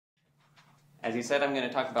As you said, I'm going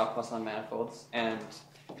to talk about Poisson manifolds and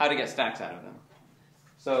how to get stacks out of them.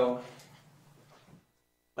 So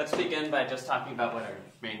let's begin by just talking about what our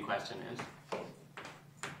main question is.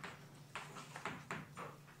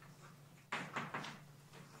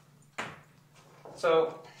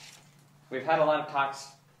 So we've had a lot of talks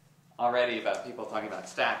already about people talking about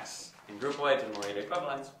stacks and groupoids and Morita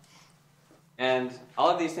equivalence. And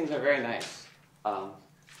all of these things are very nice.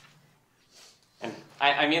 And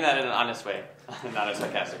I mean that in an honest way, not a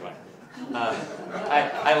sarcastic way.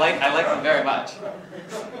 I like them very much.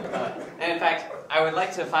 And in fact, I would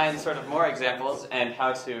like to find sort of more examples and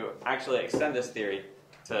how to actually extend this theory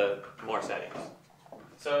to more settings.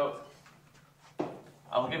 So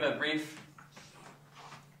I'll give a brief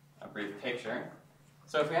picture.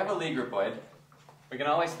 So if we have a Lie groupoid, we can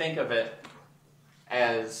always think of it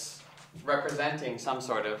as representing some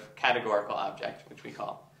sort of categorical object, which we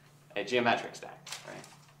call a geometric stack, right?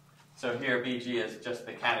 So here BG is just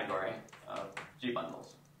the category of G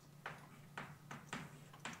bundles.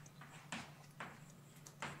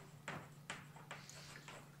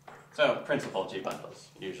 So principal G bundles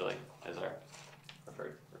usually is our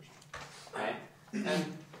preferred version, right? And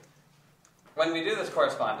when we do this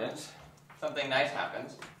correspondence, something nice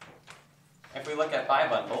happens. If we look at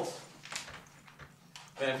bibundles,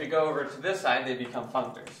 then if we go over to this side, they become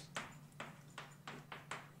functors.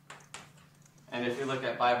 And if you look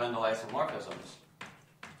at bibundle isomorphisms,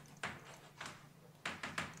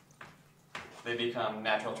 they become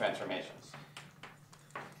natural transformations.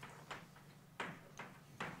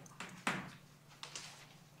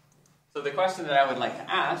 So the question that I would like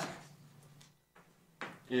to ask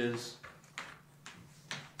is,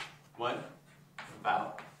 what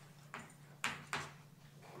about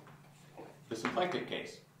the symplectic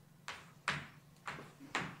case?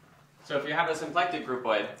 So if you have a symplectic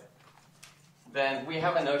groupoid, then we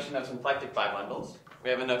have a notion of symplectic bibundles. We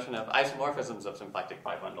have a notion of isomorphisms of symplectic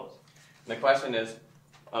bibundles. And the question is,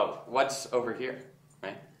 oh, what's over here,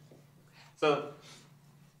 right? So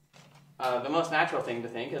the most natural thing to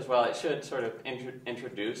think is, well, it should sort of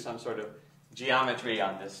introduce some sort of geometry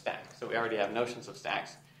on this stack. So we already have notions of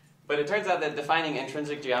stacks. But it turns out that defining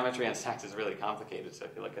intrinsic geometry on stacks is really complicated. So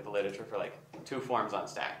if you look at the literature for like 2 forms on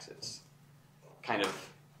stacks, it's kind of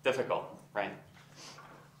difficult, right?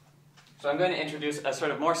 So I'm going to introduce a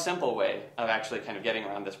sort of more simple way of actually kind of getting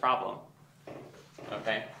around this problem.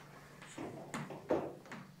 Okay?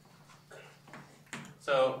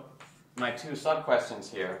 So my 2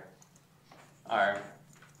 sub-questions here are,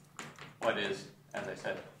 what is, as I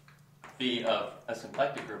said, B of a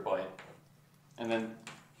symplectic groupoid? And then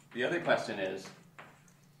the other question is,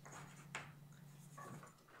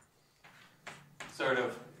 sort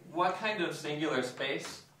of, what kind of singular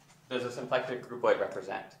space does a symplectic groupoid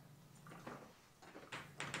represent?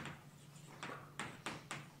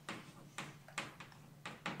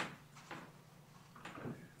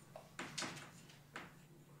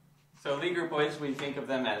 So Lie groupoids, we think of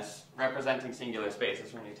them as representing singular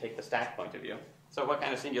spaces when you take the stack point of view. So what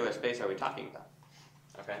kind of singular space are we talking about?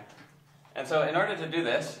 Okay. And so in order to do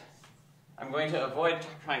this, I'm going to avoid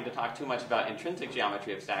trying to talk too much about intrinsic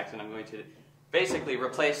geometry of stacks, and I'm going to basically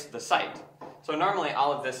replace the site. So normally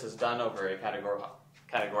all of this is done over a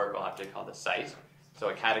categorical object called a site, so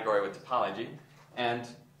a category with topology, and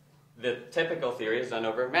the typical theory is done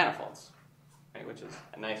over manifolds, right, which is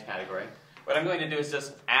a nice category. What I'm going to do is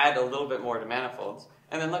just add a little bit more to manifolds,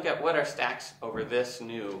 and then look at what are stacks over this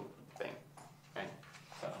new thing. Right?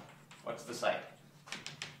 So, what's the site?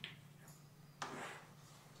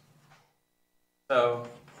 So,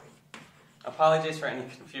 apologies for any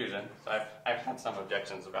confusion. So I've had some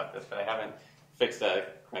objections about this, but I haven't fixed the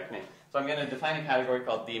correct name. So I'm going to define a category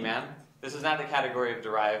called DMan. This is not the category of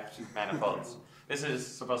derived manifolds. This is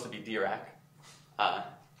supposed to be Dirac.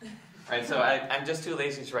 Right? So I'm just too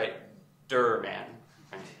lazy to write DirMan.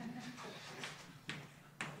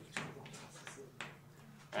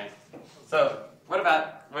 Right? So what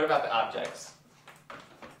about the objects?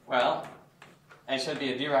 Well, it should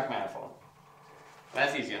be a Dirac manifold.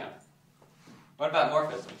 That's easy enough. What about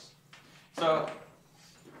morphisms? So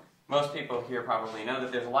most people here probably know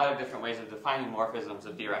that there's a lot of different ways of defining morphisms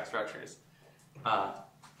of Dirac structures.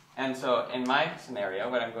 And so in my scenario,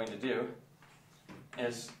 what I'm going to do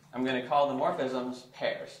is I'm going to call the morphisms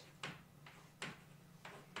pairs.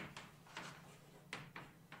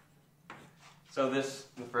 So the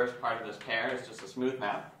first part of this pair is just a smooth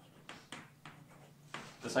map.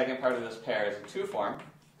 The second part of this pair is a 2-form.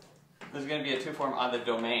 This is going to be a 2-form on the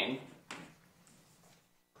domain.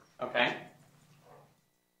 Okay?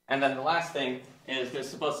 And then the last thing is there's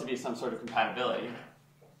supposed to be some sort of compatibility.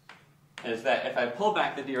 is that if I pull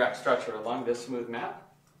back the Dirac structure along this smooth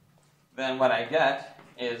map, then what I get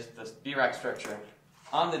is this Dirac structure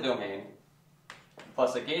on the domain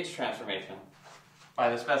plus a gauge transformation by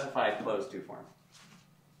the specified closed 2 form.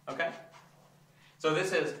 Okay? So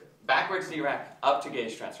this is backwards Dirac up to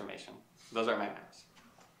gauge transformation. Those are my maps.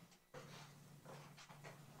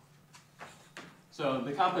 So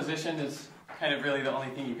the composition is kind of really the only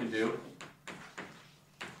thing you can do.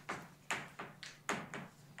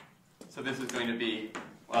 So this is going to be,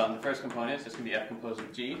 well, in the first component, it's just going to be F composed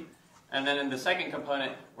of G. And then in the second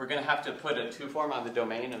component, we're going to have to put a 2 form on the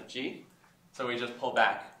domain of G. So we just pull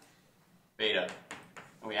back beta,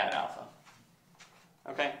 and we add alpha.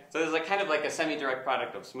 Okay? So this is like, kind of like a semi-direct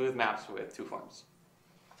product of smooth maps with 2 forms.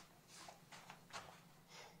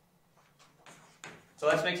 So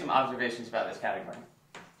let's make some observations about this category.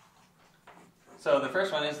 So the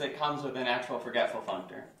first one is that it comes with an actual forgetful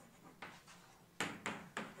functor.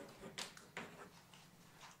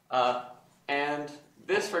 And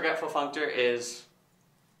this forgetful functor is,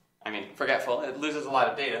 forgetful. It loses a lot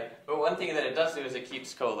of data. But one thing that it does do is it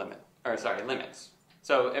keeps limits.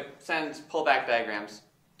 So it sends pullback diagrams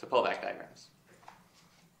to pullback diagrams.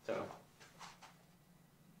 So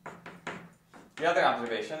the other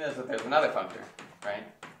observation is that there's another functor, right?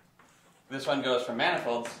 This one goes from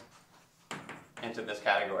manifolds into this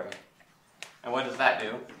category. And what does that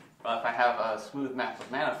do? Well, if I have a smooth map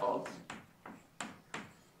of manifolds,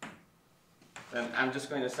 then I'm just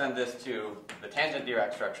going to send this to the tangent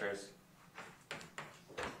Dirac structures.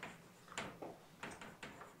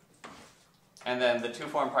 And then the 2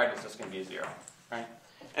 form part is just going to be 0, right?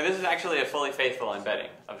 And this is actually a fully faithful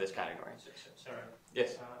embedding of this category. Sorry.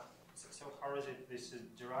 Yes? So how is it, this is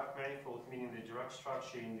Dirac manifold, meaning the Dirac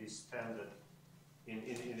structure in the standard, in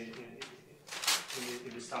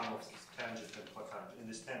the sum of tangent and cotangent, in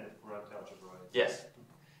the standard Courant algebroid? Yes.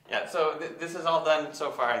 Yeah, so this is all done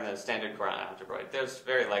so far in the standard Courant algebroid. There's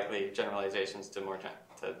very likely generalizations to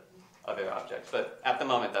to other objects, but at the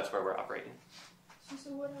moment that's where we're operating.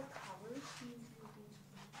 So what are covers?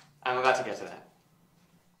 I'm about to get to that.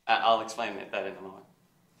 I'll explain that in a moment.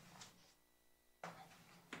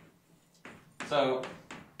 So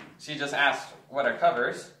she just asked what are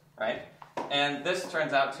covers, right? And this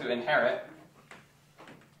turns out to inherit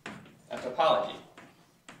a topology.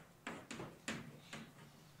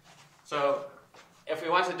 So if we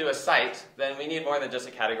want to do a site, then we need more than just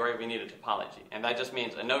a category, we need a topology. And that just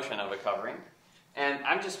means a notion of a covering. And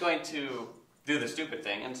I'm just going to do the stupid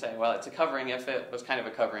thing and say, well, it's a covering if it was kind of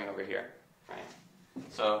a covering over here, right?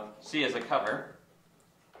 So C is a cover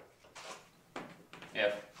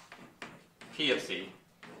if P of C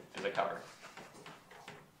is a cover.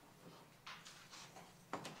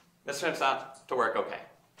 This turns out to work okay.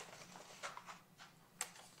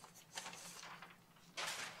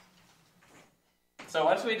 So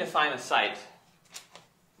once we define a site,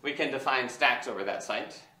 we can define stacks over that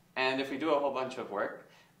site. And if we do a whole bunch of work,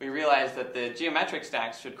 we realize that the geometric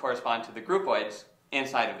stacks should correspond to the groupoids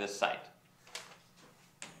inside of this site.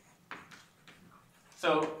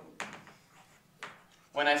 So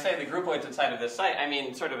when I say the groupoids inside of this site, I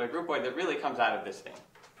mean sort of a groupoid that really comes out of this thing.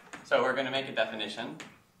 So we're going to make a definition.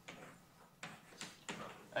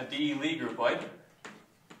 A D Lie groupoid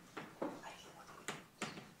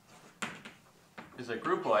is a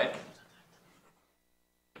groupoid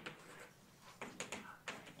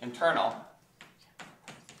internal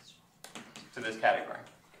to this category.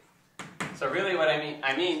 So really what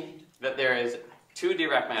I mean that there is 2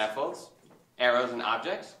 Dirac manifolds, arrows and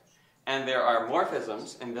objects, and there are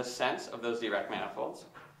morphisms in this sense of those Dirac manifolds,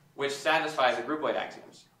 which satisfy the groupoid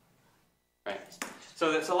axioms. Right?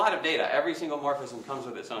 So that's a lot of data. Every single morphism comes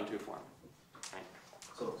with its own 2 form. Right?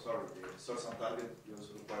 So, sorry, the source and target you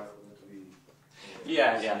also require for them to be...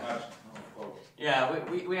 Yeah. Oh. Yeah,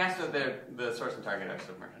 we asked that the source and target are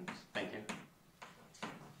submergent. Thank you.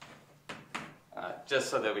 Just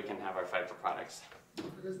so that we can have our fight for products.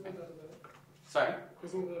 Isn't that a map? Sorry?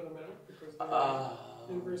 Isn't that a map? Because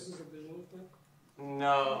the inverses of the unit map?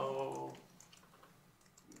 No.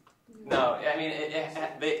 No, I mean,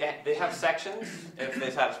 they have sections if they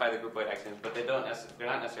satisfy the groupoid axioms, but they're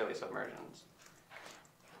not necessarily submersions.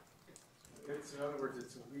 In other words,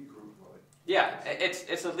 it's a Lie groupoid. Yeah,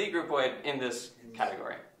 it's a Lie groupoid in this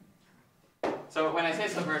category. So when I say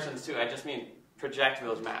submersions too, I just mean project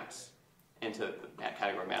those maps into the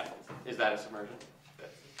category manifold. Is that a submersion?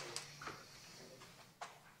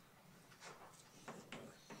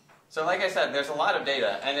 So like I said, there's a lot of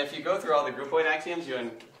data, and if you go through all the groupoid axioms,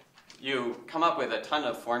 you come up with a ton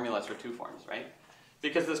of formulas for 2 forms, right?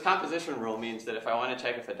 Because this composition rule means that if I want to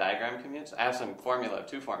check if a diagram commutes, I have some formula of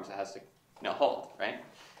 2 forms that has to hold, right?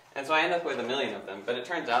 And so I end up with 1 million of them, but it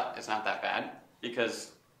turns out it's not that bad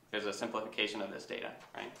because there's a simplification of this data,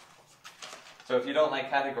 right? So if you don't like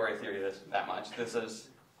category theory that much, this is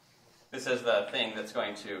the thing that's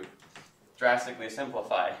going to drastically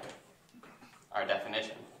simplify our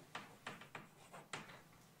definition.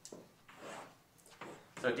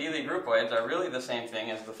 So Lie groupoids are really the same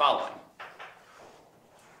thing as the following.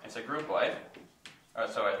 It's a groupoid, or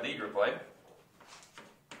so a Lie groupoid,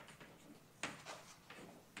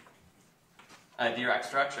 a Dirac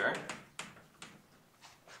structure,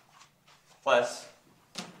 plus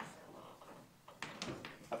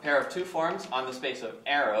a pair of 2 forms on the space of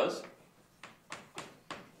arrows.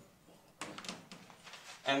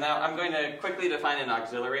 And now I'm going to quickly define an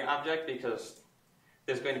auxiliary object because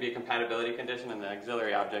there's going to be a compatibility condition and the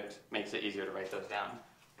auxiliary object makes it easier to write those down.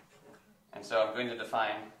 And so I'm going to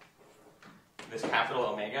define this capital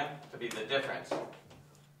omega to be the difference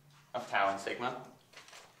of tau and sigma.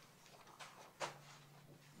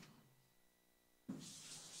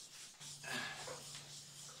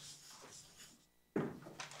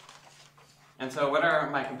 And so what are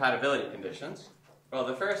my compatibility conditions? Well,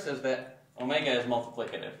 the first is that omega is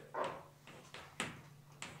multiplicative.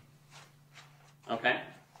 Okay?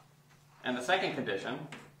 And the second condition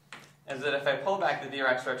is that if I pull back the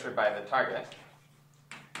Dirac structure by the target,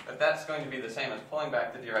 that's going to be the same as pulling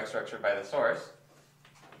back the Dirac structure by the source,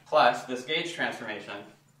 plus this gauge transformation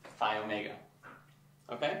phi omega.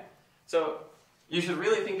 Okay? So you should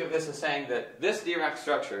really think of this as saying that this Dirac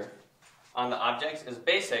structure on the objects is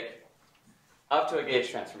basic up to a gauge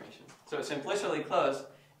transformation. So it's implicitly closed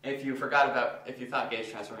if you thought gauge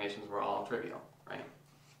transformations were all trivial, right?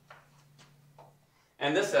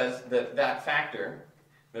 And this says that that factor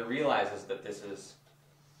that realizes that this is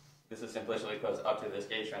implicitly closed up to this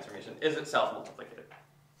gauge transformation is itself multiplicative.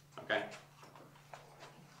 Okay?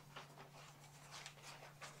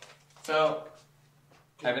 So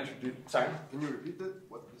I've introduced, sorry? Can you repeat that?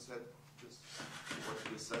 What you said? What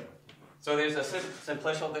you just said? So there's a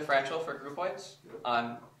simplicial differential for groupoids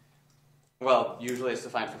on, well, usually it's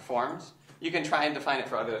defined for forms. You can try and define it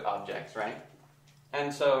for other objects, right?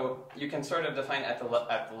 And so you can sort of define at the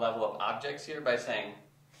level of objects here by saying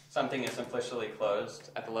something is implicitly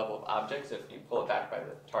closed at the level of objects if you pull it back by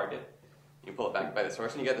the target, you pull it back by the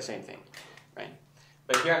source, and you get the same thing, right?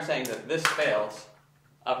 But here I'm saying that this fails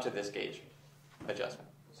up to this gauge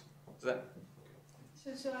adjustment. Is that?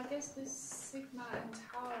 So I guess this sigma and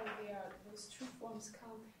tau, those 2 forms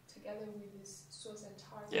come together with this source and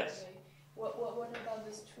target. Yes. What about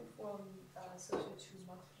this 2 form associated to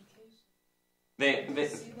multiplication?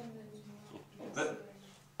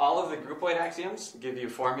 All of the groupoid axioms give you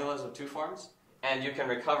formulas of 2 forms, and you can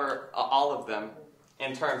recover all of them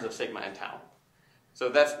in terms of sigma and tau. So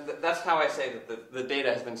that's how I say that the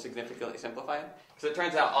data has been significantly simplified. Because it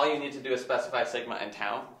turns out all you need to do is specify sigma and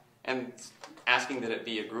tau, and asking that it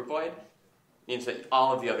be a groupoid means that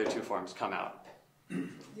all of the other 2 forms come out.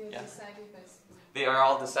 They're decided by sigma. They are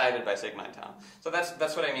all decided by sigma and tau. So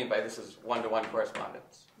that's what I mean by this is one-to-one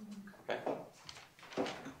correspondence. Okay.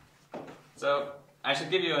 So I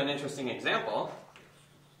should give you an interesting example.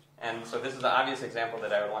 And so this is the obvious example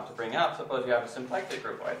that I would want to bring up. Suppose you have a symplectic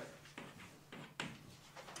groupoid.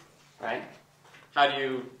 Right? How do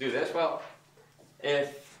you do this? Well,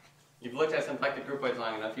 if you've looked at symplectic groupoids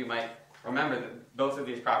long enough, you might remember that both of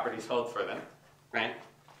these properties hold for them, right?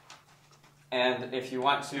 And if you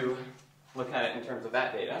want to look at it in terms of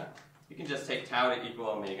that data, you can just take tau to equal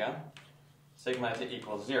omega, sigma to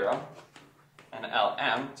equal 0, and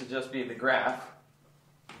Lm to just be the graph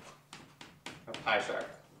of pi sharp,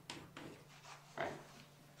 right?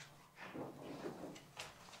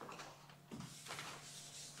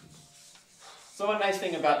 So one nice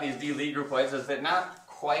thing about these Lie groupoids is they're not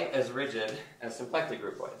quite as rigid as symplectic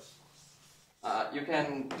groupoids. You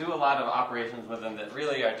can do a lot of operations with them that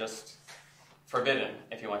really are just forbidden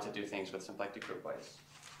if you want to do things with symplectic groupoids.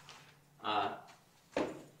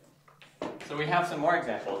 So we have some more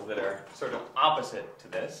examples that are sort of opposite to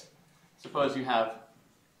this. Suppose you have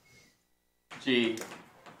G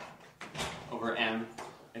over M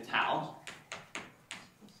and tau,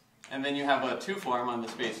 and then you have a 2 form on the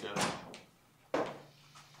space of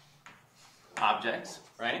objects,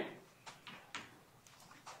 right?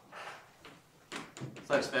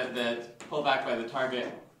 Such that the pullback by the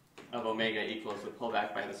target of omega equals the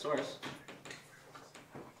pullback by the source.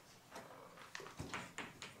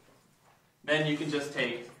 Then you can just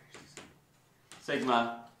take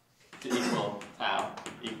sigma to equal tau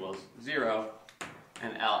equals 0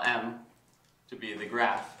 and Lm to be the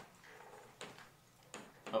graph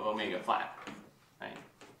of omega flat, right?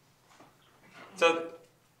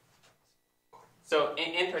 So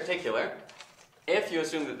in particular, if you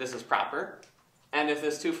assume that this is proper, and if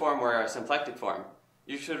this 2 form were a symplectic form,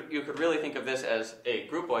 you could really think of this as a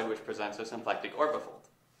groupoid which presents a symplectic orbifold.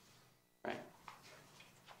 Right?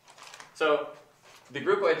 So the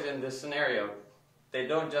groupoids in this scenario, they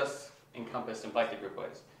don't just encompass symplectic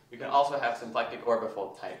groupoids. You can also have symplectic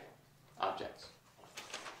orbifold type objects.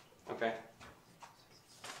 Okay?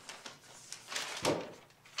 So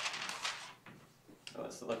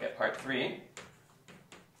let's look at part 3,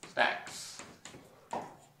 stacks.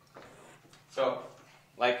 So,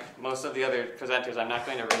 like most of the other presenters, I'm not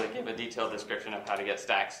going to really give a detailed description of how to get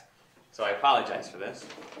stacks, so I apologize for this,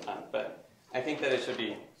 but I think that it should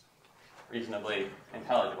be reasonably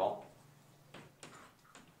intelligible.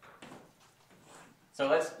 So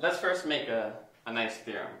let's first make a nice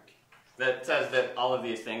theorem that says that all of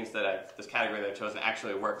these things that this category that I've chosen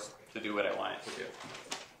actually works to do what I want it to do.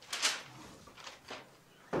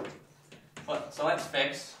 So let's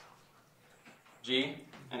fix G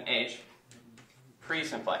and H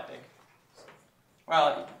pre-symplectic.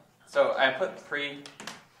 Well, so I put pre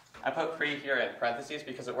here in parentheses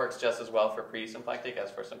because it works just as well for pre-symplectic as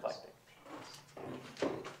for symplectic.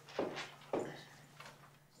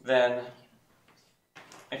 Then,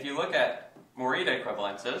 if you look at Morita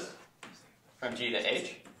equivalences from G to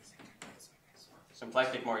H,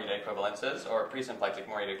 symplectic Morita equivalences or pre-symplectic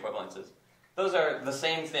Morita equivalences, those are the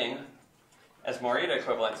same thing as Morita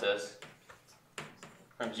equivalences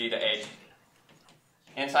from G to H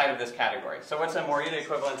inside of this category. So what's a Morita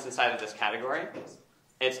equivalence inside of this category?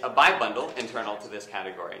 It's a bibundle internal to this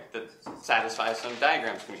category that satisfies some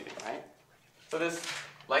diagrams commuting, right? So this,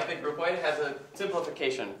 like the groupoid, has a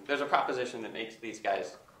simplification. There's a proposition that makes these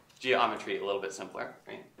guys' geometry a little bit simpler,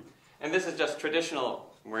 right? And this is just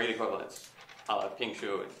traditional Morita equivalence, a la Ping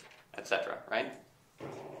Shu, etc., right?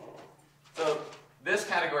 So this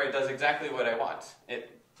category does exactly what I want.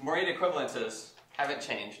 Morita equivalences haven't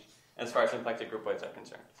changed as far as symplectic groupoids are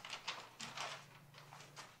concerned.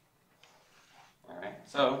 All right,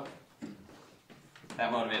 so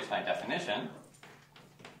that motivates my definition.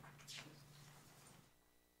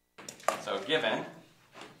 So given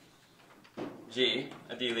G,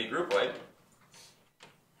 a D-Lie groupoid,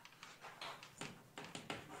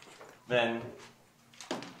 then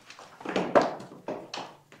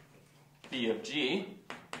B of G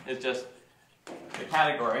is just the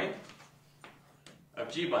category of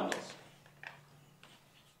G bundles.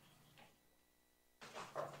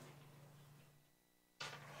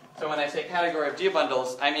 So when I say category of G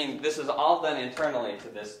bundles, I mean this is all done internally to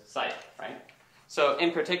this site, right? So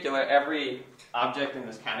in particular, every object in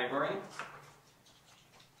this category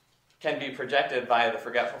can be projected via the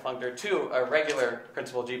forgetful functor to a regular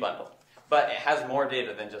principal G bundle. But it has more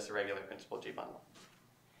data than just a regular principal G bundle.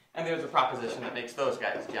 And there's a proposition that makes those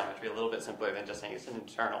guys' geometry a little bit simpler than just saying it's an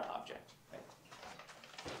internal object. Right?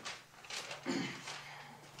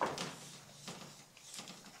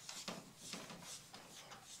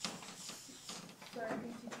 So I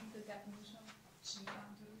think you think the definition of G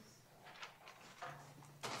bundles.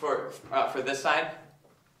 For this side?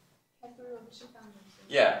 Category of G bundles.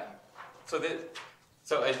 Yeah.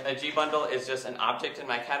 So a G bundle is just an object in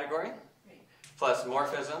my category, Right. plus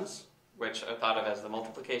morphisms, which are thought of as the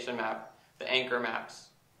multiplication map, the anchor maps,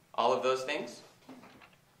 all of those things,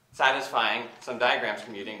 satisfying some diagrams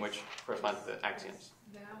commuting, which correspond to the axioms.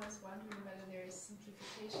 Then I was wondering whether there is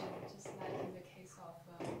simplification, just like in the case of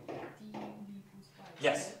D-Lie groupoids.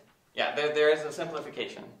 Yes. Yeah, there is a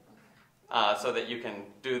simplification, so that you can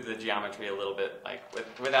do the geometry a little bit like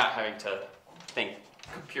without having to think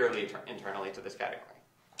purely internally to this category.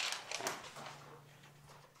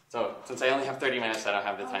 So, since I only have 30 minutes, I don't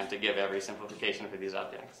have the time to give every simplification for these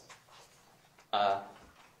objects.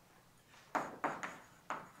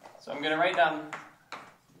 So I'm going to write down,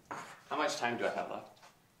 how much time do I have left?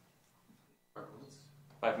 5 minutes.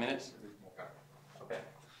 5 minutes? A bit more. Okay.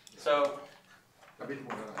 So, A bit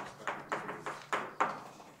more than I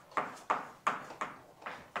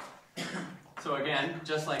expected. so again,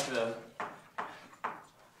 just like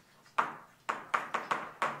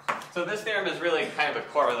so this theorem is really kind of a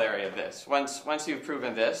corollary of this. Once you've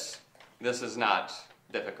proven this is not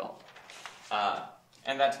difficult.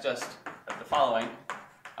 And that's just that the following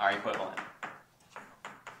are equivalent.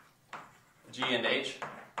 G and H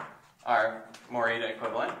are Morita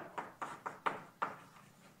equivalent.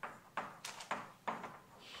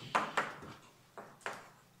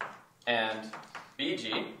 And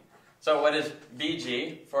BG, so what is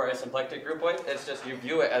BG for a symplectic groupoid? It's just you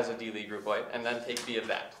view it as a D-Lie groupoid and then take B of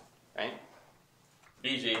that, right?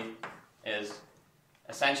 BG is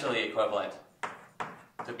essentially equivalent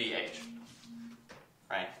to BH,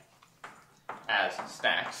 right? as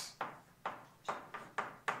stacks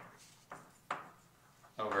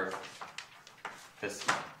over this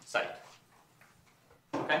site.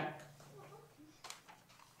 Okay?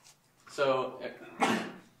 So,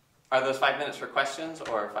 are those 5 minutes for questions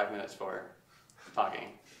or 5 minutes for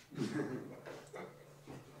talking?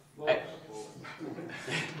 Hey.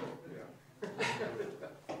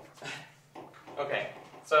 Okay,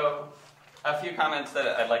 so a few comments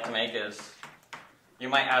that I'd like to make is, you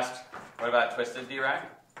might ask, what about twisted Dirac?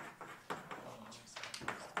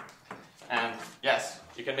 And yes,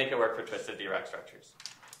 you can make it work for twisted Dirac structures.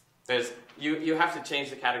 You have to change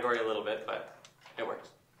the category a little bit, but it works.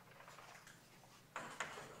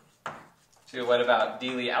 So what about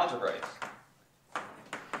Lie algebroids?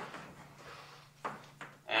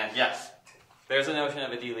 And yes, there's a notion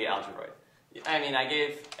of a Lie algebroid. I mean, I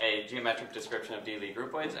gave a geometric description of Lie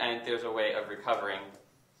groupoids, and there's a way of recovering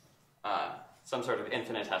some sort of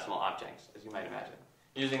infinitesimal objects, as you might imagine,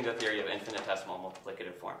 using the theory of infinitesimal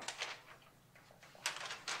multiplicative form.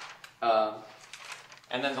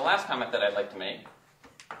 And then the last comment that I'd like to make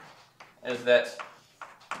is that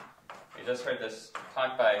we just heard this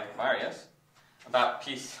talk by Marius about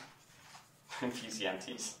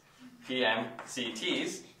PCMTs,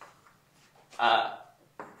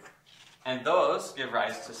 and those give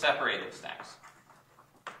rise to separated stacks.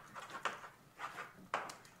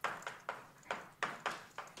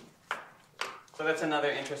 So that's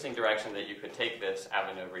another interesting direction that you could take this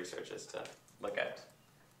avenue of research, is to look at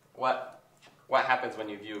what happens when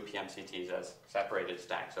you view PMCTs as separated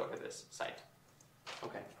stacks over this site.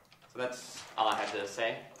 Okay, so that's all I had to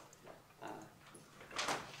say.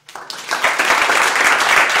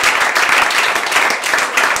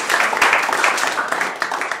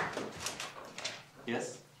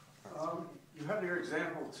 Yes? You have your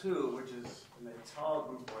example 2, which is an étale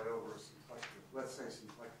groupoid over symplectic, let's say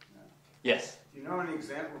symplectic manifold. Yes. Do you know any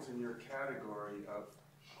examples in your category of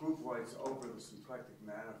groupoids over the symplectic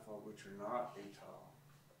manifold which are not étale?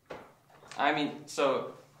 I mean,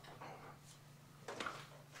 so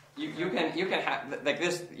you can have like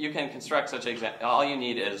this. You can construct such example. All you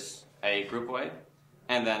need is a groupoid,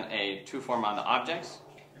 and then a true form on the objects,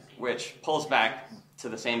 which pulls back to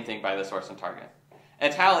the same thing by the source and target.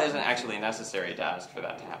 Étale isn't actually necessary to ask for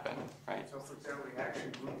that to happen, right? So, for example, the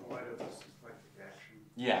action groupoid of the symplectic action.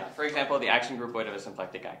 Yeah. For example, the action groupoid of a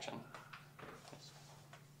symplectic action.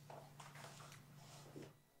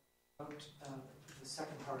 About the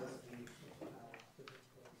second part of the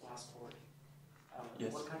last point,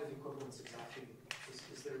 yes. What kind of equivalence exactly is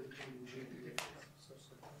there between G and D?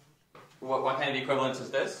 What kind of equivalence is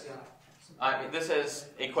this? Yeah. This is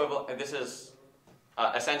equivalent. This is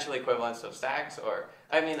essentially equivalence of stacks, or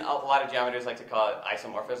I mean, a lot of geometers like to call it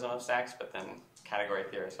isomorphism of stacks, but then category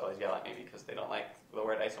theorists always yell at me because they don't like the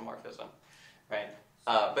word isomorphism, right?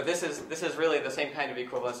 But this is really the same kind of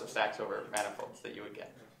equivalence of stacks over manifolds that you would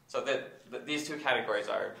get. So these two categories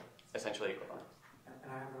are essentially equivalent.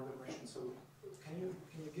 And I have another question. So can you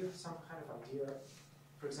give some kind of idea?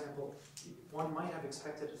 For example, one might have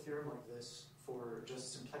expected a theorem like this for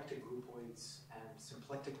just symplectic groupoids and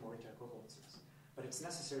symplectic Morita equivalences. But it's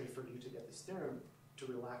necessary for you to get this theorem to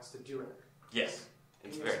relax the Dirac. Yes.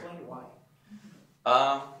 Can you explain why?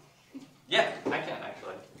 Yeah, I can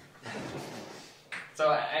actually.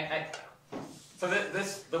 So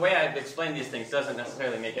the way I've explained these things doesn't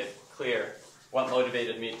necessarily make it clear what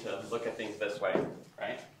motivated me to look at things this way,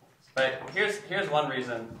 right? But here's one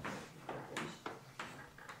reason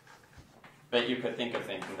that you could think of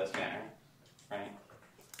things in this manner, right?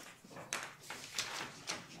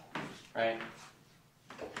 Right?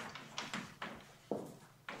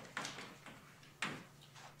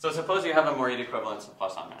 So suppose you have a Morita equivalence of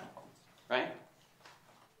Poisson manifolds, right?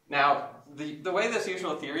 Now, the way this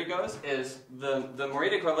usual theory goes is the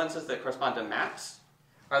Morita equivalences that correspond to maps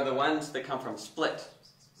are the ones that come from split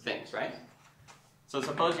things, right? So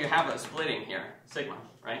suppose you have a splitting here, sigma,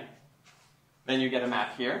 right? Then you get a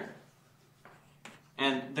map here.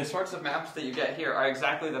 And the sorts of maps that you get here are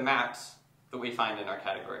exactly the maps that we find in our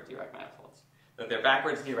category of Dirac manifolds. That they're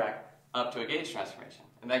backwards Dirac up to a gauge transformation.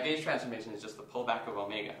 And that gauge transformation is just the pullback of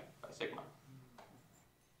omega by sigma.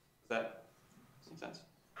 Does that make sense?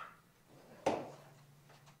 So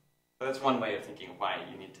that's one way of thinking of why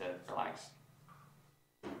you need to relax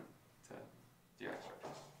to Dirac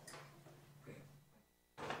structures. Okay.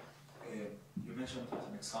 You mentioned as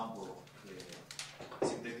an example the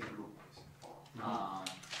symplectic group. The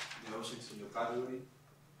objects in your category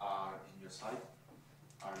are in your site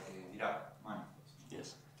are Dirac manifolds.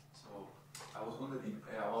 Yes. So I was wondering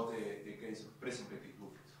about the case of presymplectic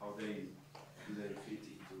groups, how do they fit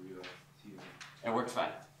into your theory? It works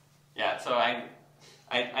fine. Yeah, So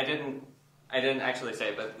I didn't actually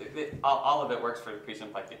say, but all of it works for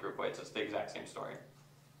pre-symplectic groupoids. It's the exact same story.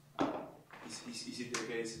 Is it the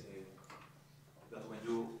case that when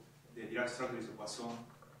the Dirac structure is a Poisson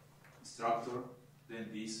structure, then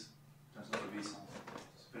this turns out to be some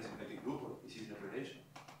pre-symplectic groupoid? This is the relation.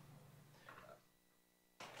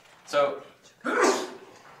 So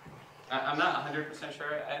I'm not 100%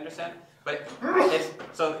 sure I understand, but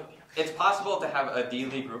it's possible to have a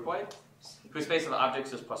Lie groupoid whose space of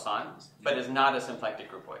objects is Poisson, but is not a symplectic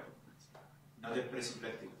groupoid. Not a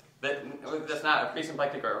pre-symplectic. That's not a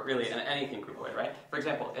pre-symplectic or really an anything groupoid, right? For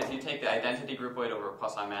example, if you take the identity groupoid over a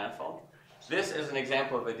Poisson manifold, this is an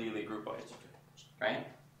example of a Lie groupoid, right?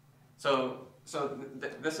 So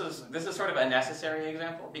this is sort of a necessary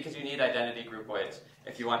example because you need identity groupoids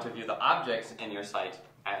if you want to view the objects in your site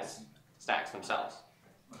as stacks themselves.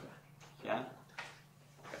 Yeah.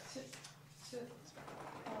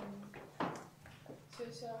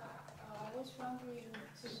 So I was wondering,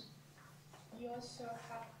 so you also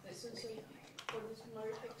have this, so for this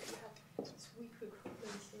Morita, you have these weak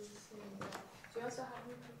equivalences, and do you also have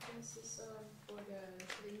weak equivalences for the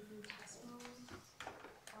infinitesimal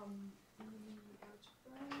algebra?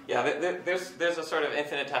 Yeah, there's a sort of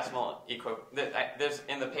infinitesimal there's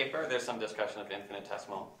in the paper there's some discussion of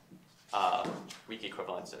infinitesimal weak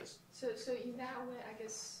equivalences. So in that way, I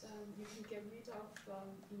guess you can get rid of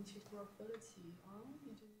integrability.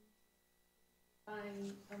 You do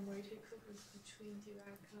find a Morita equivalence between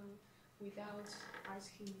Dirac without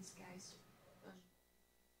asking these guys.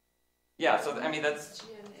 Yeah, so I mean that's G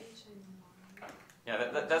and H anymore.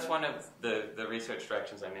 yeah that's one of the research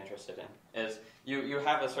directions I'm interested in. Is you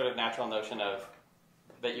have a sort of natural notion of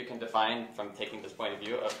that you can define from taking this point of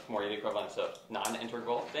view of Morita equivalence of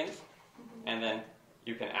non-integral things. And then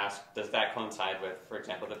you can ask, does that coincide with, for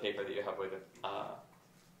example, the paper that you have with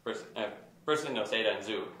Birs, Noseda, and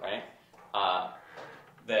Zhu, right?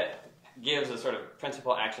 That gives a sort of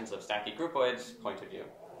principal actions of stacky groupoids point of view.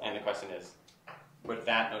 And the question is, would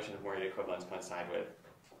that notion of Morita equivalence coincide with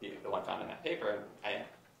the one found in that paper? I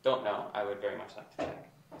don't know. I would very much like to check.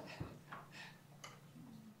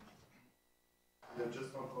 Yeah,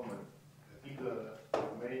 just one comment. I think the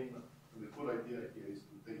whole idea here is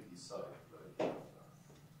to take this side, right?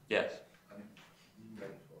 Yes. And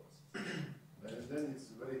manifolds. And then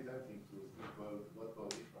it's very tempting to think, well, what about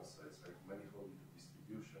different sides, like manifold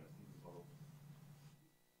distribution, think about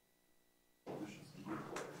distributions in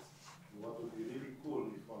groupoids. And what would be really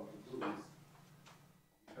cool if one could do is,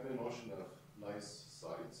 we have a notion of nice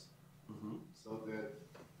sides, so that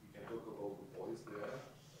we can talk about groupoids there,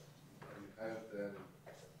 and we have then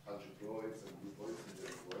algebroids and groupoids in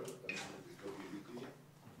that world, and the probability,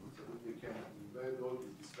 so that we can embed all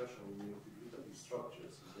the discussion with multiplicative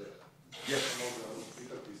structures in there. Yes. Some of the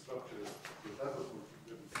multiplicative structures, the type of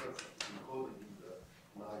multiplicative structure is encoded in the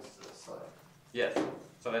nice side. Yes.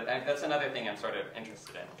 So that's another thing I'm sort of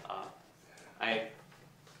interested in.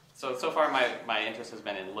 So far my interest has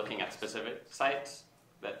been in looking at specific sites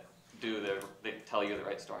that they tell you the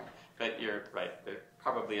right story. But you're right. There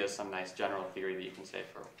probably is some nice general theory that you can say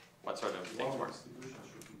for what sort of things work. Distribution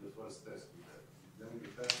should be the first test we have. Then the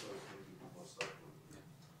test will be more subtle.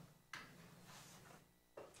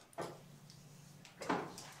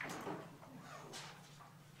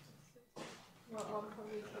 Well, one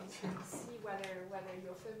probably can see whether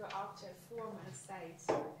your favorite object form a site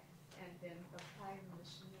and then apply the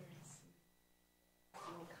machinery and see what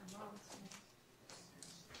will come out.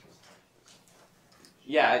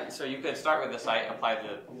 Yeah, so you could start with the site,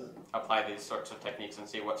 apply these sorts of techniques, and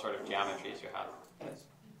see what sort of geometries you have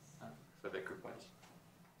for the groupoids.